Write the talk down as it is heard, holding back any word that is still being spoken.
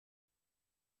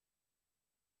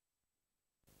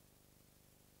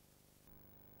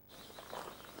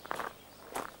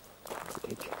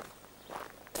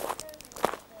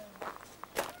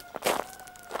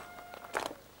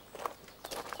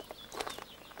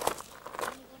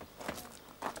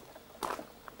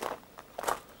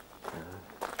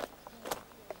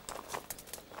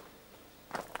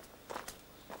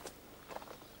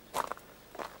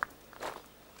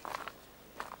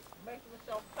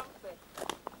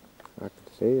I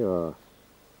can see you are.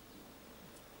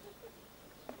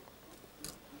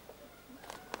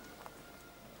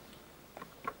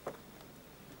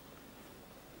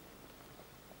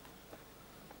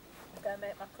 Go and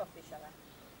make my coffee, shall I?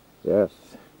 Yes.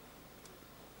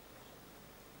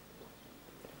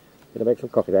 Gonna make some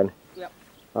coffee then? Yep.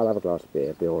 I'll have a glass of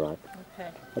beer, be alright. Okay.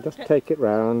 I'll just take it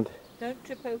round. Don't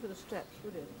trip over the steps,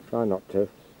 will you? Try not to.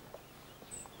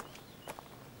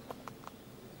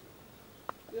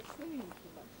 You're swinging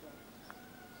too much, though.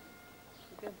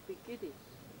 You're going to be giddy.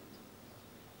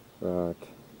 Right.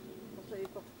 Also,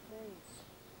 you've got a place.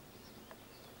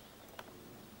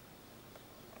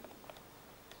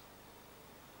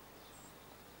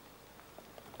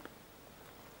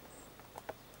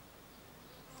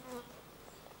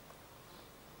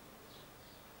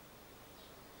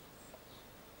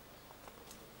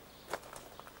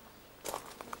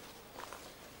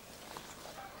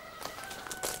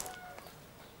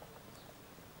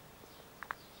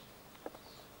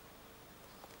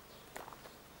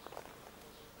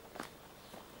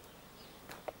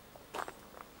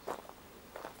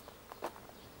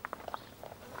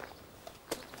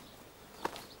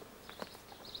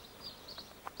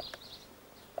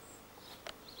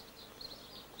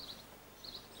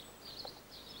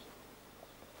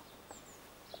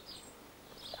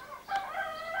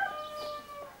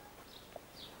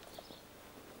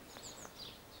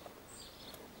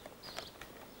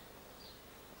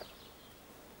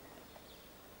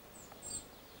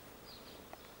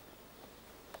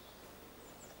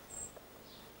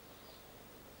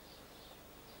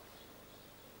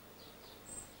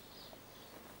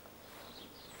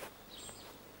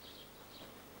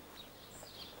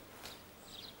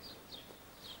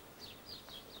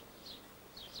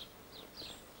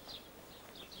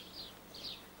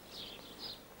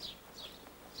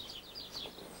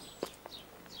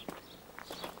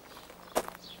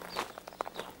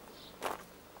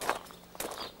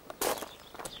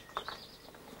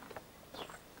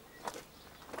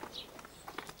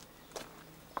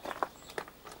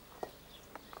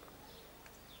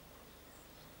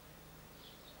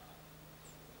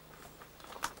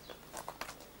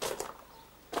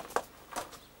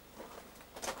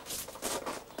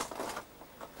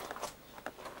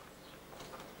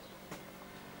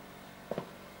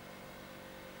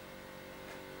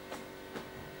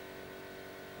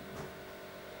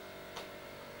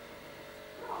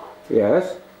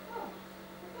 Yes?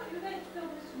 You were going to film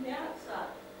this from the outside.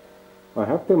 I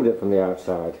have filmed it from the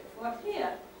outside. What,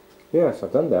 here? Yes,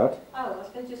 I've done that. Oh, I was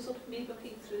going to just sort of me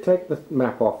looking through. Take the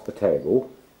map off the table.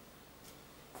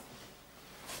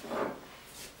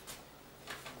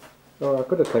 Oh, I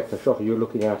could have taken a shot of you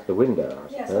looking out the window,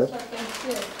 I Yes, suppose. that's what I was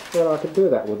going to do. Well, I could do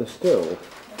that with a still.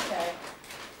 Okay.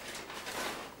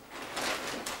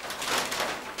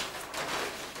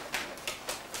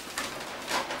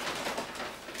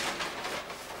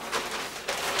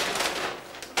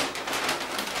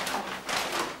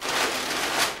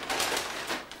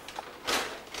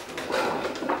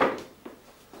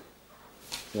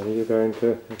 Are you going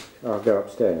to... I'll go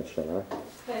upstairs, shall I?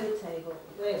 Clear the table.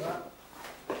 There you are.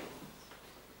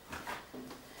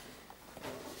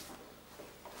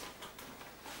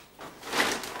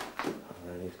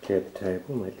 I've cleared the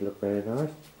table, make it look very nice.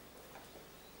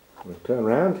 We'll turn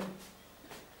round.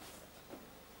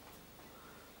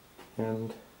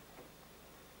 And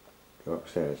go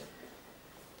upstairs.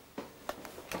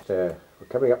 So, we're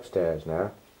coming upstairs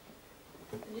now.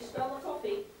 Can you smell the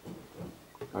coffee?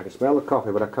 I can smell the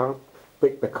coffee, but I can't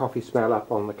pick the coffee smell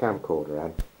up on the camcorder,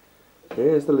 Anne.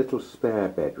 Here's the little spare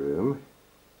bedroom.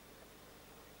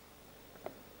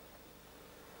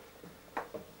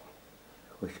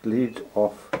 Which leads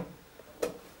off the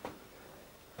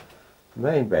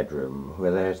main bedroom,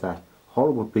 where there's that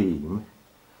horrible beam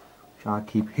which I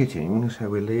keep hitting, so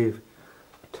we leave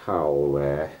a towel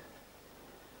there.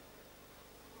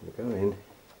 We go in,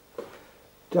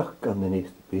 duck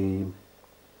underneath the beam.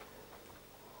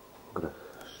 Got a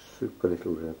super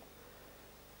little room.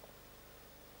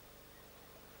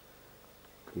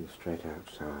 Clear straight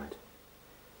outside.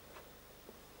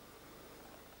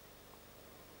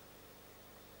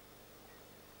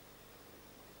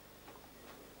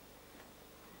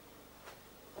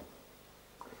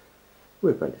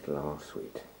 With a little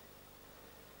ensuite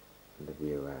and the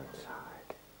view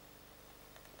outside.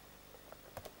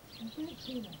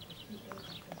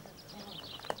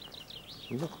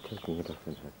 I'm not taking it off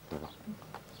in her car.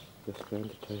 Just going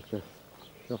to take a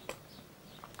shot.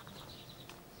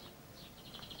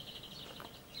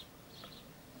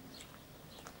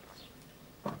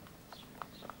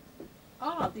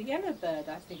 Ah, the yellow bird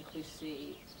I think we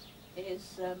see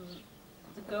is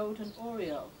the golden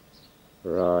oriole.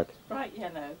 Right. Bright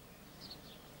yellow.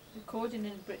 Recorded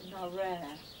in Britain are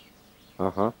rare.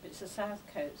 Uh-huh. It's the south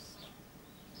coast.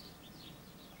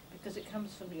 Because it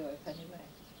comes from Europe anyway.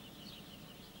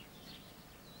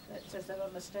 So it says they're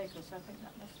unmistakable, so I think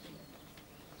that must be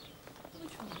it.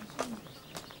 Which one? Which one?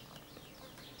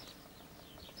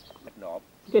 Knob.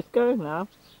 Just going now.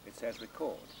 It says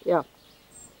record. Yeah. And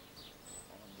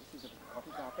this is what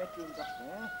is our bedrooms up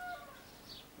there.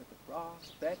 With the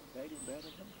brass bed made in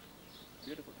Birmingham.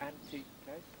 Beautiful antique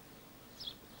place.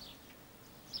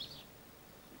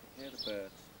 You can hear the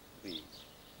birds, the bees.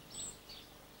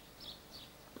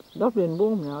 Lovely and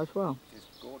warm now as well. It is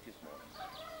a gorgeous morning.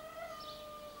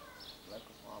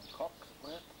 Local farm cocks at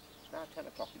work. It's now 10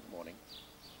 o'clock in the morning.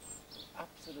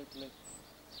 Absolutely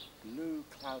blue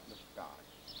cloudless sky.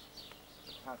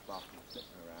 The cloud basket is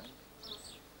flipping around.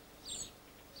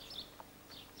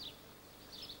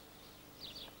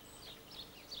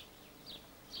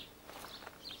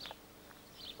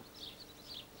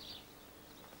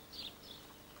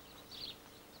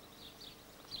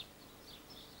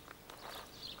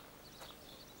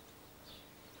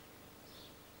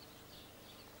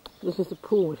 This is a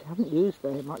pool which I haven't used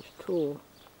very much at all.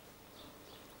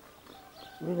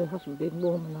 It really hasn't been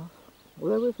warm enough.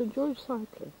 Although we've enjoyed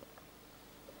cycling.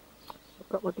 I've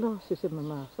got my glasses in my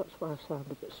mouth, that's why I sound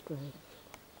a bit strange.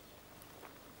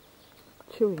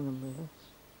 Chewing them really.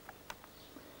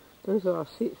 Those are our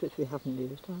seats which we haven't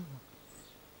used either.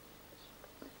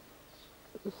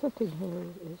 But the setting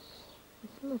here is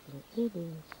lovely, it really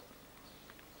is.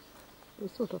 We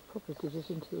thought I'd probably do this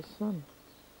into the sun.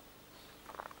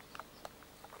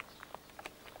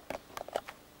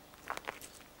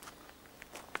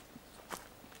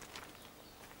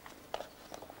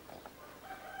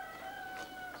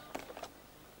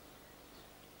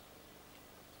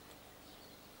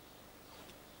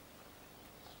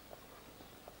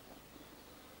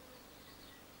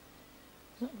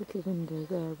 That little window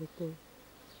there with the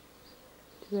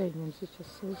geraniums is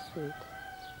just so sweet.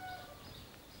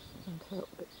 Can't help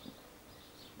but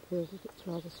feel that it's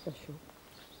rather special.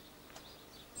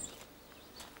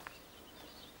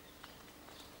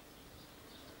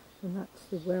 And that's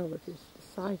the well that is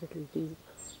decidedly deep,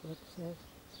 I'd say.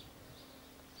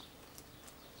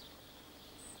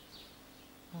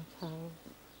 Our towel,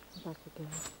 back again.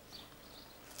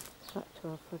 Back to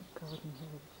our front garden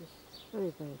here, which is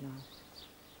very, very nice.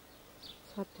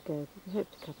 Sad to go, but we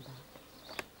hope to come back.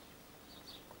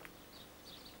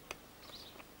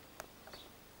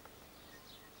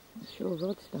 I'm sure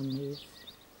Rod's done these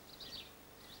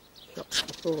shots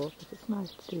before, but it's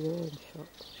nice to do your own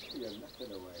shots. You're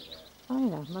nothing away there. I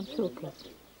am, I'm talking.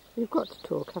 You've got to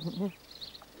talk, haven't you?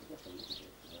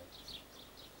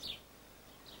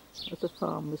 At the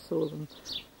farm we saw them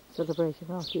celebrating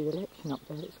after the election up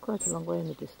there. It's quite a long way in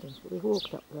the distance, but we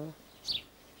walked up there.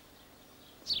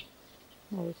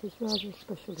 No, it is rather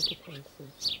special little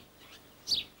places.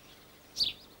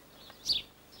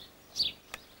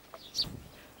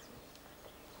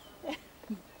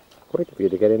 Wait for you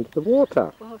to get into the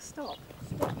water. Well, stop.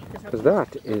 Stop. Because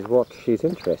that is what she's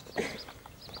interested in.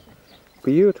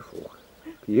 Beautiful.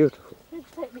 Beautiful. It'd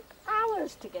take me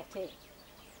hours to get in.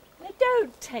 Now,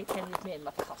 don't take any of me in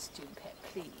my costume, Pet,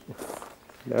 please.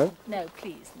 No? No,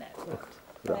 please, no.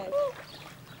 Right. No.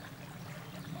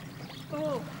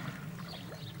 Oh,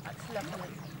 that's lovely.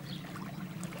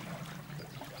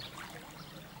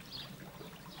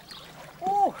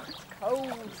 Oh, it's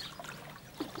cold.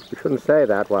 You shouldn't say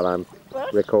that while I'm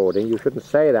What? recording. You shouldn't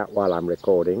say that while I'm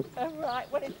recording. Oh, right.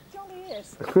 Well, it jolly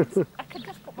is. I can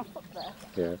just put my foot there.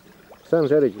 Yeah. Sounds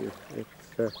very good.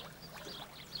 It's,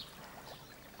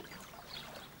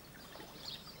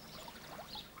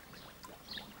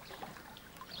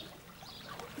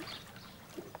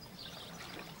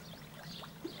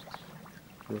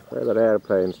 I'm afraid that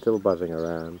airplane's still buzzing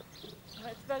around.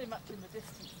 Well, it's very much in the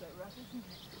distance, though, Russ, isn't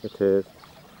it? It is.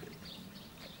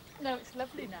 No, it's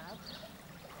lovely now.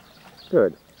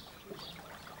 Good.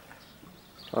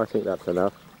 I think that's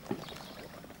enough.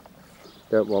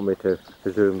 Don't want me to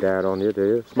zoom down on you, do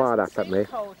you? Smile up at me,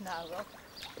 Cold now, Rob.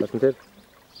 doesn't it?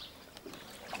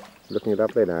 Looking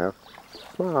lovely now.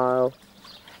 Smile.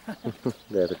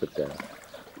 There's a good girl.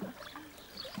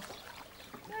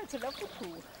 No, it's a lovely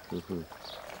pool. Mm-hmm.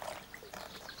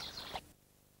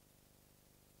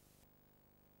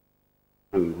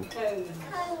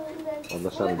 On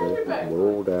the Sunday,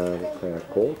 we're all down at Clare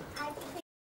Court.